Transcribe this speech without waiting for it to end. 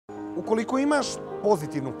Ukoliko imaš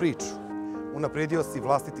pozitivnu priču, unapredio si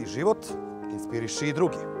vlastiti život, inspiriši i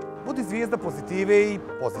druge. Budi zvijezda pozitive i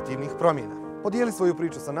pozitivnih promjena. Podijeli svoju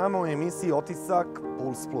priču sa nama u emisiji OTISAK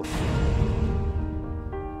PULS PLUS.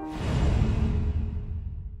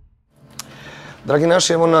 Dragi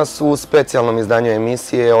naši, evo nas u specijalnom izdanju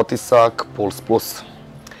emisije OTISAK PULS PLUS.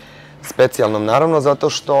 Specijalnom naravno zato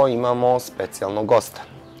što imamo specijalnog gosta.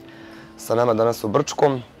 Sa nama danas u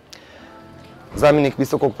Brčkom zamjenik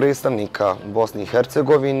visokog predstavnika u Bosni i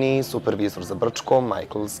Hercegovini, supervizor za Brčko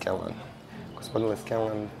Michael Scanlan. Gospodine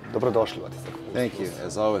Scanlan, dobrodošli u OTISAK PULS. Thank you.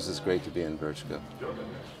 As always, it's great to be in Brčko.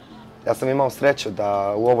 Ja sam imao sreću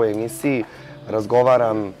da u ovoj emisiji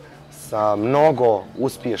razgovaram sa mnogo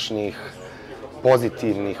uspješnih,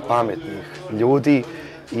 pozitivnih, pametnih ljudi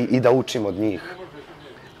i da učim od njih.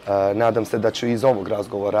 Nadam se da ću iz ovog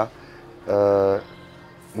razgovora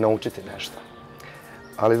naučiti nešto.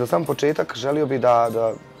 Ali za sam početak želio bih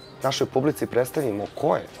da našoj publici predstavimo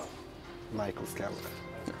ko je Michael Scanlan.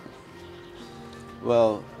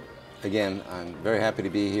 Well, again, I'm very happy to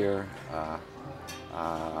be here.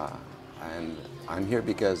 And I'm here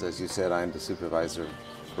because, as you said, I'm the supervisor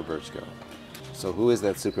for Brčko. So who is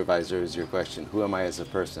that supervisor is your question. Who am I as a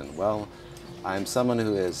person? Well, I'm someone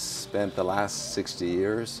who has spent the last 60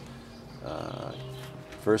 years,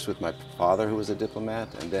 first with my father, who was a diplomat,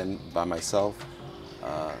 and then by myself,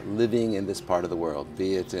 living in this part of the world,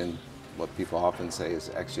 be it in what people often say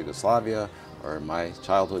is ex-Yugoslavia, or my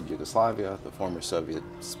childhood Yugoslavia, the former Soviet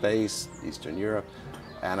space, Eastern Europe,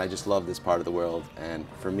 and I just love this part of the world. And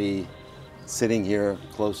for me, sitting here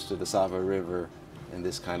close to the Sava River in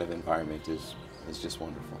this kind of environment is just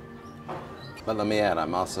wonderful. But let me add,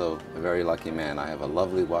 I'm also a very lucky man. I have a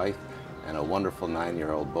lovely wife and a wonderful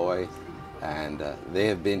 9-year-old boy, and they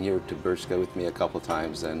have been here to Brčko with me a couple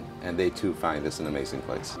times, and they too find this an amazing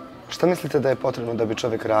place. Šta mislite da je potrebno da bi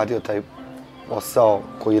čovjek radio taj posao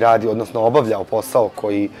koji radi, odnosno obavljao posao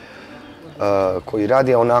koji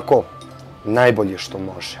radi onako najbolje što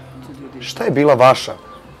može? Šta je bila vaša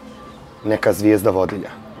neka zvijezda vodilja?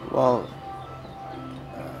 Well,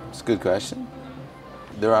 it's a good question.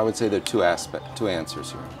 I would say there are two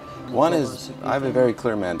answers here. One is I have a very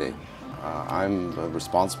clear mandate. I'm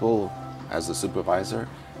responsible as a supervisor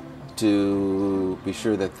to be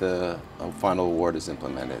sure that the final award is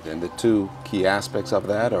implemented. And the two key aspects of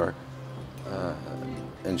that are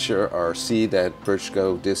see that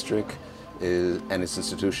Brčko district and its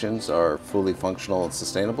institutions are fully functional and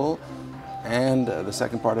sustainable. And the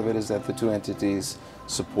second part of it is that the two entities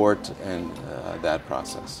support that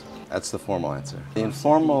process. That's the formal answer. The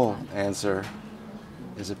informal answer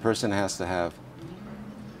is a person has to have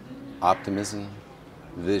optimism,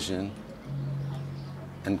 vision,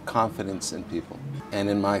 and confidence in people. And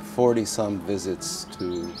in my 40-some visits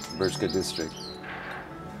to Brčko district,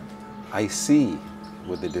 I see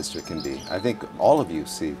what the district can be. I think all of you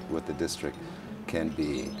see what the district can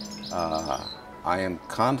be. I am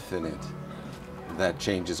confident that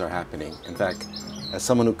changes are happening. In fact, as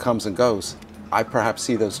someone who comes and goes, I perhaps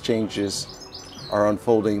see those changes are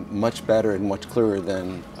unfolding much better and much clearer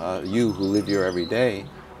than you who live here every day.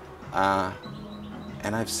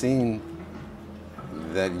 And I've seen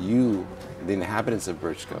that you, the inhabitants of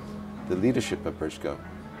Brčko, the leadership of Brčko,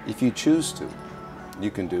 if you choose to,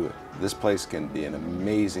 you can do it. This place can be an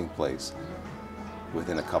amazing place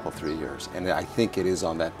within a couple, 3 years. And I think it is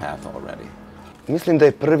on that path already. Mislim da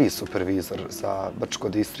je prvi supervizor za Brčko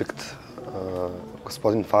distrikt,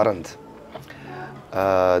 gospodin Farand,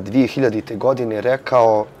 2000. godine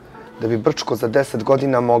rekao da bi Brčko za 10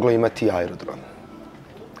 godina moglo imati aerodrom.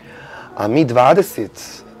 A mi 20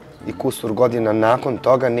 i kusur godina nakon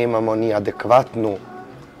toga nemamo ni adekvatnu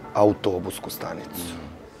autobusku stanicu.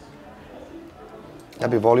 Ja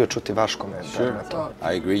bih volio čuti vaš komentar na to.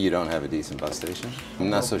 I agree you don't have a decent bus station. I'm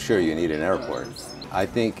not so sure you need an airport. I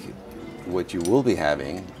think what you will be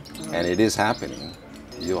having, and it is happening,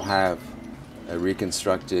 you'll have a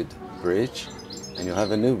reconstructed bridge and you'll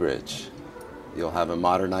have a new bridge. You'll have a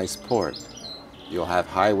modernized port. You'll have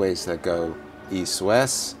highways that go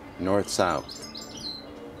east-west, north-south.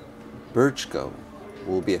 Brčko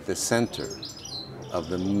will be at the center of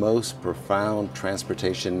the most profound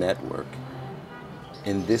transportation network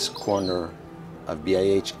in this corner of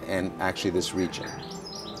BIH and actually this region.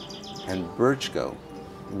 And Brčko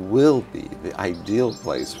will be the ideal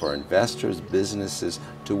place for investors, businesses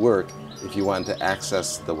to work if you want to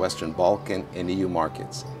access the Western Balkan and EU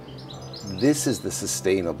markets. This is the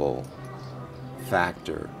sustainable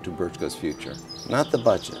factor to Brčko's future, not the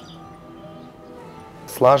budget.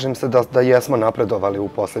 Slažem se da jesmo napredovali u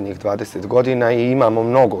posljednjih 20 godina i imamo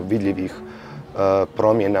mnogo vidljivih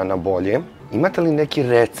promjena na bolje. Imate li neki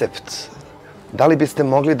recept? Da li biste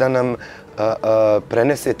mogli da nam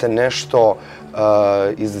prenesete nešto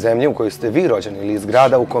iz zemlje u kojoj ste vi rođeni ili iz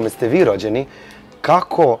grada u kome ste vi rođeni,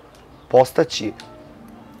 kako postaći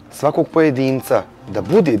svakog pojedinca da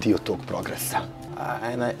bude dio tog progresa?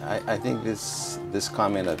 And I think this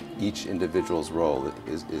comment of each individual's role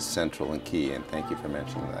is central and key, and thank you for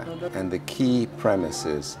mentioning that. And the key premise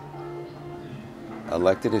is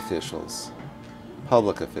elected officials,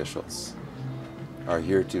 public officials, are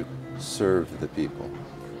here to serve the people.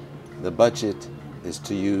 The budget is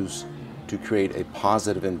to use to create a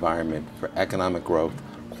positive environment for economic growth,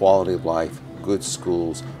 quality of life, good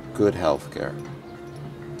schools, good health care.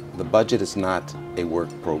 The budget is not a work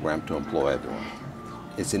program to employ everyone.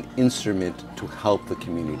 It's an instrument to help the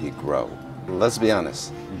community grow. Let's be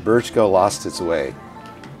honest, Brčko lost its way,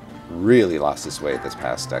 really lost its way this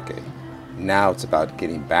past decade. Now it's about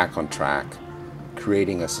getting back on track,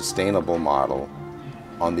 creating a sustainable model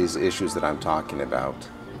on these issues that I'm talking about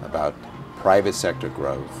private sector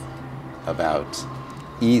growth, about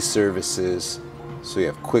e-services, so you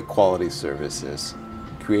have quick quality services,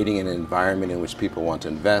 creating an environment in which people want to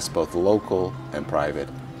invest, both local and private,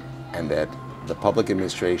 and that the public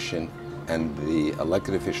administration and the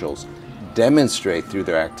elected officials demonstrate through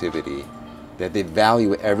their activity that they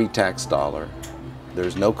value every tax dollar.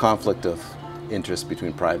 There's no conflict of interest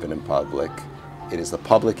between private and public. It is the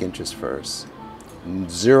public interest first,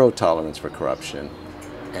 zero tolerance for corruption,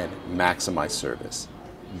 and maximize service.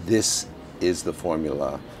 This is the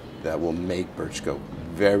formula that will make Brčko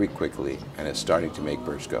very quickly, and it's starting to make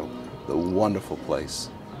Brčko the wonderful place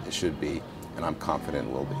it should be, and I'm confident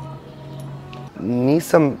it will be.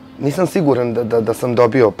 Nisam siguran da sam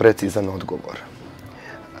dobio precizan odgovor.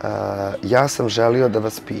 Ja sam želio da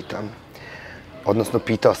vas pitam, odnosno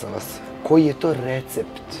pitao sam vas, koji je to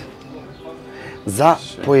recept za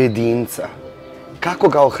pojedinca? Kako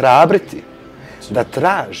ga ohrabriti da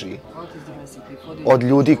traži od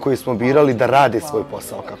ljudi koji smo birali da rade svoj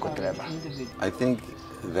posao kako treba? I think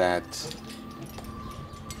that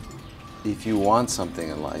if you want something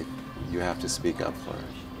in life, you have to speak up for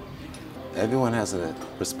it. Everyone has a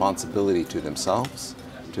responsibility to themselves,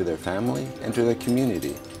 to their family, and to their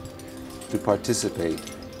community to participate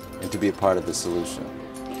and to be a part of the solution.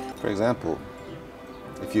 For example,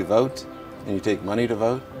 if you vote and you take money to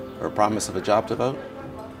vote or a promise of a job to vote,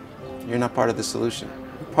 you're not part of the solution,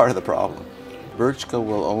 you're part of the problem. Brčko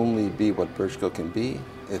will only be what Brčko can be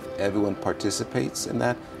if everyone participates in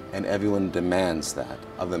that and everyone demands that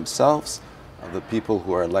of themselves, of the people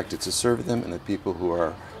who are elected to serve them, and the people who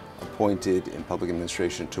are appointed in public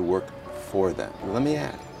administration to work for them. Let me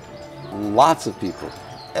add, lots of people,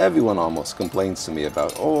 everyone almost complains to me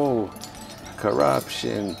about, oh,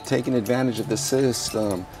 corruption, taking advantage of the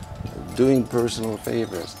system, doing personal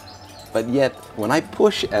favors. But yet, when I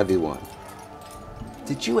push everyone,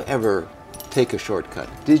 did you ever take a shortcut?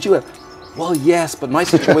 Did you ever? Well, yes, but my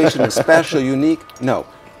situation is special, unique. No,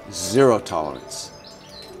 zero tolerance,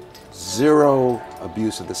 zero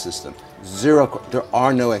abuse of the system, zero, there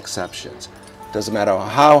are no exceptions. Doesn't matter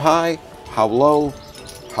how high, how low,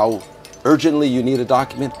 how urgently you need a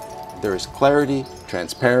document, there is clarity,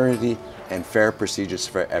 transparency, and fair procedures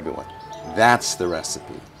for everyone. That's the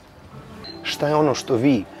recipe. Šta je ono što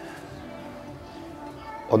vi,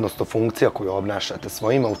 odnosno funkcija koju obnašate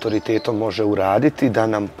svojim autoritetom, može uraditi da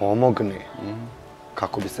nam pomogne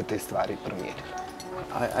kako bi se te stvari promijenile?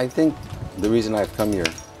 I think the reason I've come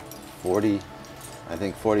here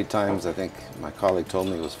 40 times, I think my colleague told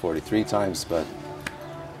me it was 43 times, but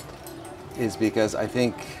is because I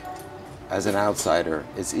think as an outsider,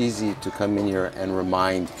 it's easy to come in here and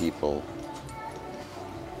remind people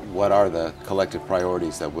what are the collective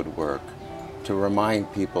priorities that would work, to remind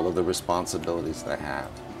people of the responsibilities they have,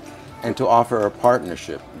 and to offer a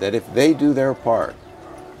partnership that if they do their part,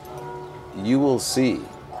 you will see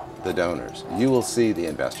the donors, you will see the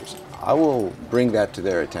investors. I will bring that to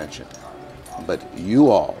their attention. But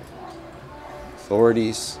you all,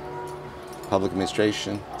 authorities, public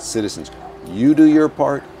administration, citizens, you do your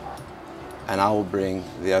part, and I will bring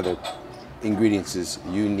the other ingredients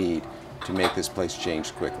you need to make this place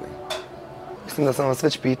change quickly. Mislim da sam vas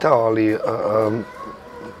već pitao, ali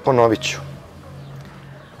ponovit ću.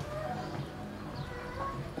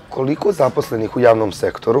 Koliko zaposlenih u javnom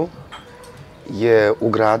sektoru je u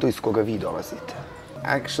gradu iz koga vi dolazite?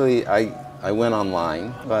 Actually, I went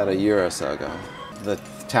online about a year or so ago, the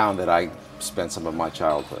town that I spent some of my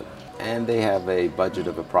childhood, and they have a budget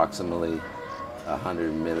of approximately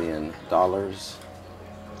 $100 million,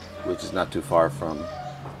 which is not too far from,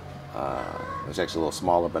 it's actually a little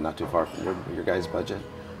smaller, but not too far from your guys' budget,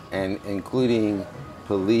 and including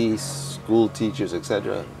police, school teachers,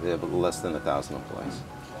 etc., they have less than 1,000 employees.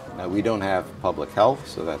 Now, we don't have public health,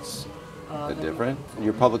 so that's different.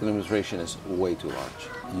 Your public administration is way too large.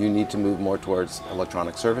 You need to move more towards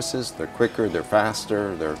electronic services. They're quicker, they're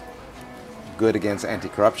faster, they're good against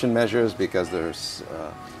anti-corruption measures because there's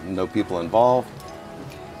no people involved.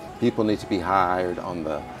 People need to be hired on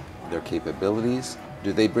their capabilities.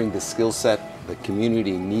 Do they bring the skill set the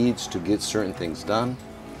community needs to get certain things done?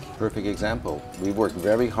 Perfect example. We worked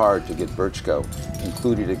very hard to get Brčko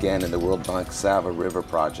included again in the World Bank Sava River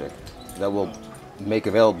project that will make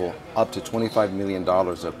available up to $25 million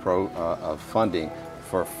of funding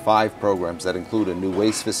for 5 programs that include a new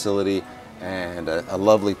waste facility and a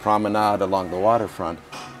lovely promenade along the waterfront.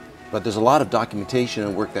 But there's a lot of documentation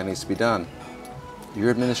and work that needs to be done.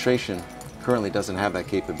 Your administration currently doesn't have that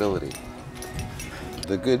capability.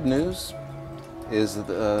 The good news is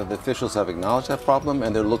the officials have acknowledged that problem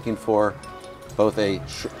and they're looking for both a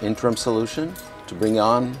interim solution to bring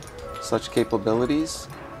on such capabilities,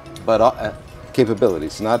 but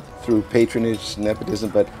capabilities, not through patronage, nepotism,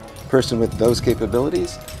 but person with those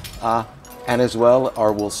capabilities, and as well,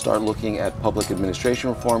 we'll start looking at public administration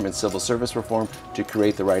reform and civil service reform to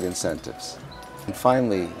create the right incentives. And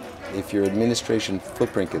finally, if your administration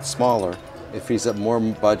footprint gets smaller, it frees up more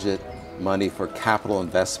budget money for capital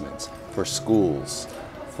investments, for schools,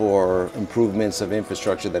 for improvements of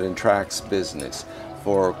infrastructure that attracts business,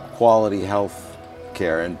 for quality health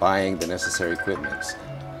care and buying the necessary equipment.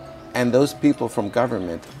 And those people from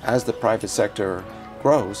government, as the private sector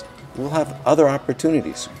grows, will have other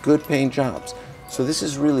opportunities, good paying jobs. So this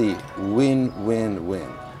is really win, win, win,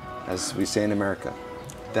 as we say in America.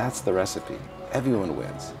 That's the recipe. Everyone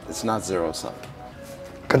wins. It's not zero sum.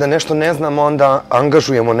 Kada nešto ne znamo, onda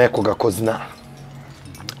angažujemo nekoga ko zna.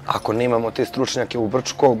 Ako nemamo te stručnjake u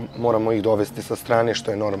Brčko, moramo ih dovesti sa strane,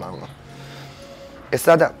 što je normalno. E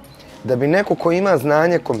sada, da bi neko ko ima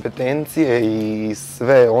znanje, kompetencije i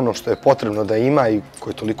sve ono što je potrebno da ima i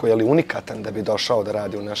koji je toliko unikatan da bi došao da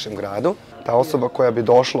radi u našem gradu, ta osoba koja bi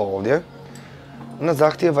došla ovdje, ona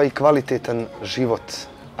zahtijeva i kvalitetan život.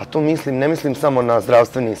 A tu mislim, ne mislim samo na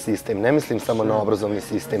zdravstveni sistem, ne mislim samo na obrazovni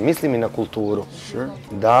sistem, mislim i na kulturu.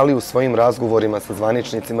 Da li u svojim razgovorima sa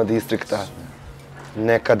zvaničnicima distrikta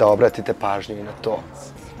nekada obratite pažnju i na to?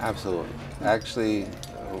 Absolutely. Actually,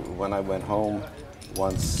 when I went home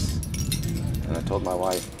once and I told my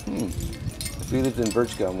wife, if we lived in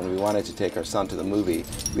Brčko and when we wanted to take our son to the movie,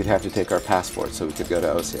 we'd have to take our passport so we could go to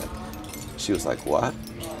OTISAK. She was like, what?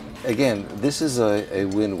 Again, this is a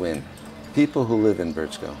win-win. People who live in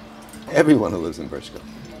Brčko, everyone who lives in Brčko,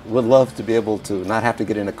 would love to be able to not have to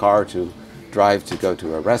get in a car to drive to go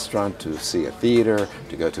to a restaurant, to see a theater,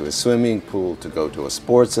 to go to a swimming pool, to go to a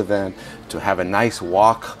sports event, to have a nice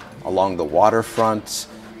walk along the waterfront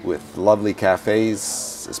with lovely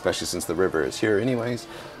cafes, especially since the river is here anyways.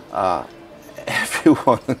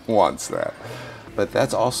 Everyone wants that. But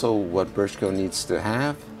that's also what Brčko needs to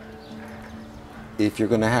have if you're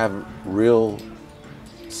going to have real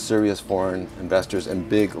serious foreign investors and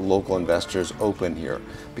big local investors open here,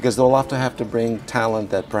 because they'll often have to bring talent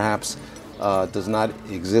that perhaps does not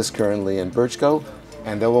exist currently in Brčko,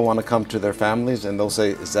 and they will want to come to their families and they'll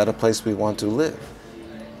say, is that a place we want to live?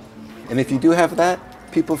 And if you do have that,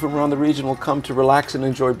 people from around the region will come to relax and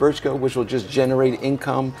enjoy Brčko, which will just generate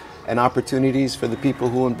income and opportunities for the people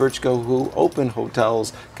who in Brčko who open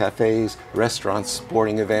hotels, cafes, restaurants,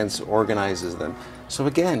 sporting events, organizes them. So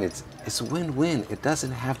again, it's win-win. It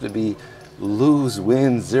doesn't have to be lose,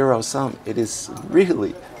 win, zero sum. It is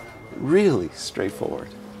really, really straightforward.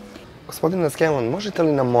 Gospodine Scanlan, možete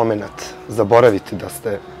li na moment zaboraviti da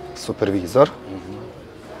ste supervizor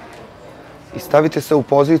i stavite se u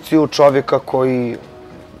poziciju čovjeka koji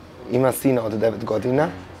ima sina od 9 godina,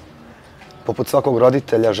 poput svakog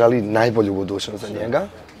roditelja želi najbolju budućnost za njega,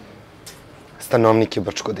 stanovnik je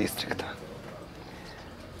Brčko distrikta.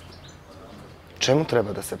 Čemu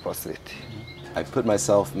treba da se posveti? I put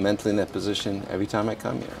myself mentally in that position every time I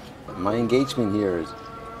come here. My engagement here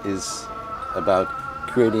is about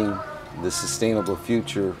creating the sustainable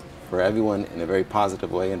future for everyone in a very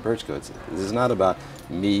positive way in Brčko. This is not about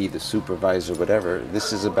me, the supervisor, whatever.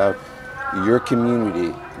 This is about your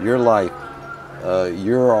community, your life,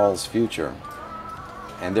 your all's future.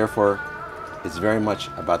 And therefore, it's very much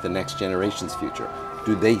about the next generation's future.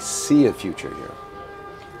 Do they see a future here?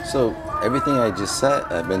 So everything I just said,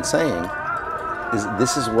 I've been saying, is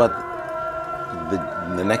this is what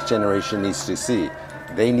the next generation needs to see.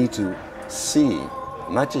 They need to see,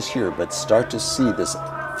 not just here, but start to see this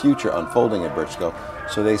future unfolding in Brčko.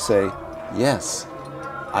 So they say, yes,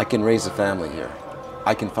 I can raise a family here.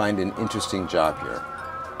 I can find an interesting job here.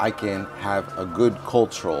 I can have a good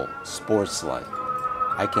cultural sports life.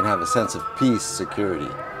 I can have a sense of peace,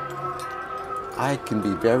 security. I can be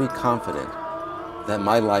very confident that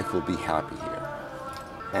my life will be happy here.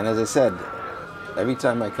 And as I said, every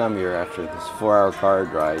time I come here after this 4-hour car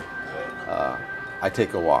ride, I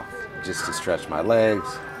take a walk just to stretch my legs,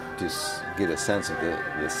 just get a sense of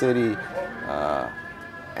the city.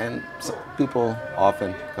 And so people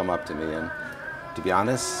often come up to me, and to be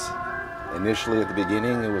honest, initially at the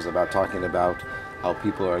beginning, it was about talking about how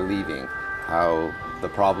people are leaving, how the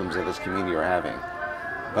problems that this community are having.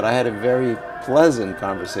 But I had a very pleasant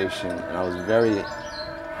conversation, and I was very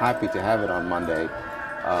happy to have it on Monday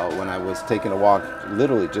when I was taking a walk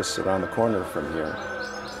literally just around the corner from here.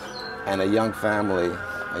 And a young family,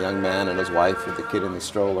 a young man and his wife with the kid in the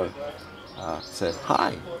stroller said,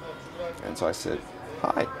 "Hi." And so I said,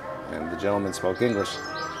 "Hi." And the gentleman spoke English.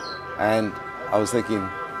 And I was thinking,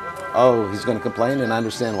 oh, he's going to complain, and I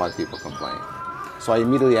understand why people complain. So I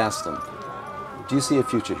immediately asked him, "Do you see a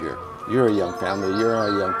future here? You're a young family, you're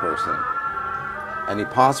a young person." And he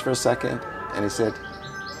paused for a second, and he said,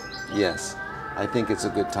 "Yes, I think it's a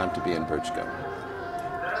good time to be in Brčko."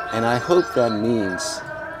 And I hope that means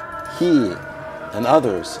he and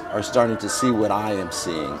others are starting to see what I am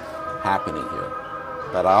seeing happening here.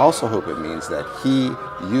 But I also hope it means that he,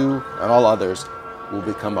 you, and all others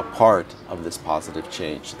will become a part of this positive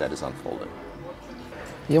change that is unfolding.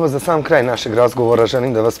 I evo za sam kraj našeg razgovora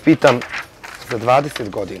želim da vas pitam, za 20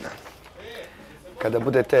 godina, kada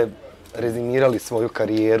budete rezimirali svoju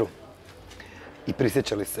karijeru i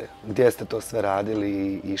prisjećali se gdje ste to sve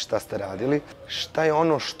radili i šta ste radili, šta je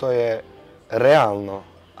ono što je realno,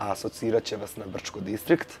 a asocirat će vas na Brčko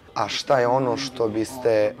distrikt, a šta je ono što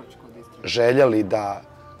biste željeli da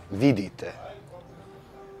vidite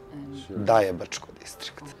da je Brčko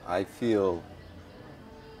distrikt? I feel,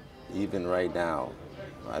 even right now,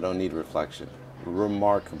 I don't need reflection,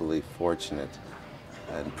 remarkably fortunate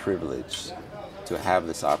and privileged to have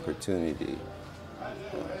this opportunity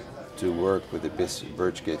to work with the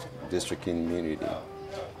Brčko district community,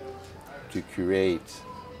 to create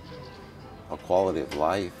a quality of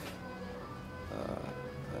life,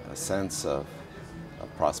 a sense of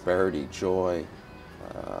prosperity, joy,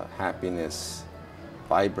 happiness,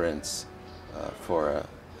 vibrance for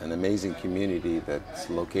an amazing community that's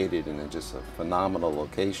located in just a phenomenal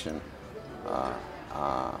location.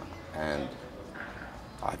 And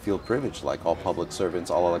I feel privileged, like all public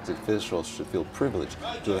servants, all elected officials should feel privileged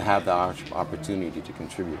to have the opportunity to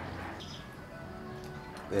contribute.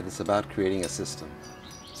 That it's about creating a system.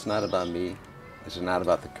 It's not about me. It's not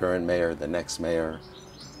about the current mayor, the next mayor,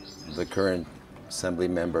 the current assembly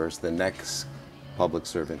members, the next public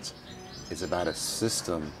servants. It's about a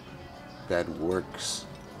system that works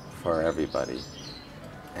for everybody,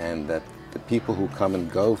 and that the people who come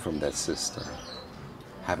and go from that system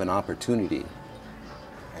have an opportunity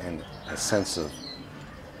and a sense of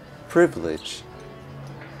privilege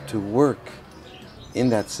to work in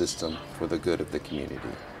that system for the good of the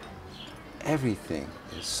community. Everything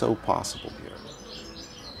is so possible here.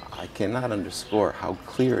 I cannot underscore how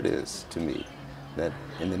clear it is to me that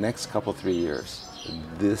in the next couple, 3 years,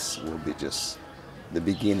 this will be just the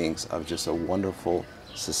beginnings of just a wonderful,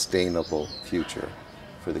 sustainable future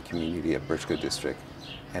for the community of Brčko district.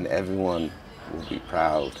 And everyone will be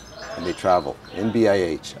proud, and they travel in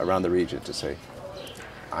BIH around the region to say,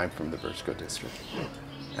 "I'm from the Brčko district."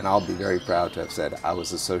 And I'll be very proud to have said I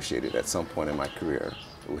was associated at some point in my career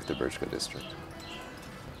with the Brčko district.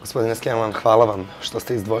 Gospodine Scanlan, hvala vam što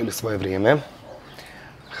ste izdvojili svoje vrijeme.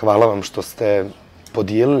 Hvala vam što ste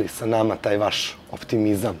podijelili sa nama taj vaš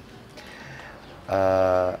optimizam.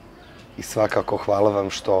 I svakako hvala vam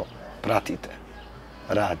što pratite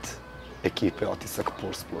rad ekipe OTISAK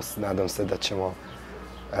PULS PLUS. Nadam se da ćemo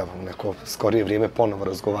u neko skorije vrijeme ponovo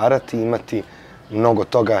razgovarati i imati mnogo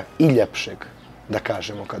toga i ljepšeg da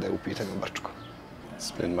kažemo kada je u pitanju Brčko.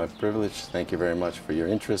 It's been my privilege. Thank you very much for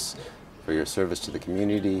your interest, for your service to the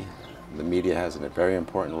community. The media has a very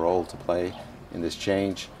important role to play in this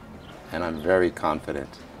change, and I'm very confident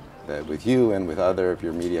that with you and with other of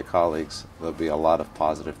your media colleagues, there'll be a lot of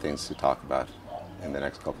positive things to talk about in the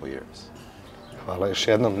next couple of years. Hvala još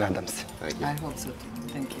jednom, nadam se. Thank you. I hope so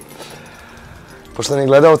too. Thank you. Poštovani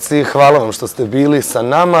gledalci, hvala vam što ste bili sa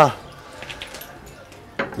nama.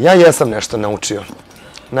 Ja jesam nešto naučio.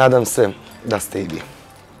 Nadam se da ste i vi.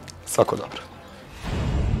 Svako dobro.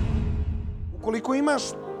 Ukoliko imaš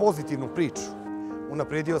pozitivnu priču,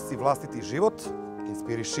 unapredio si vlastiti život,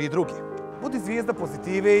 inspiriši i drugi. Budi zvijezda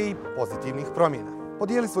pozitive i pozitivnih promjena.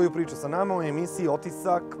 Podijeli svoju priču sa nama u emisiji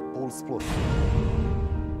OTISAK PULS PLUS.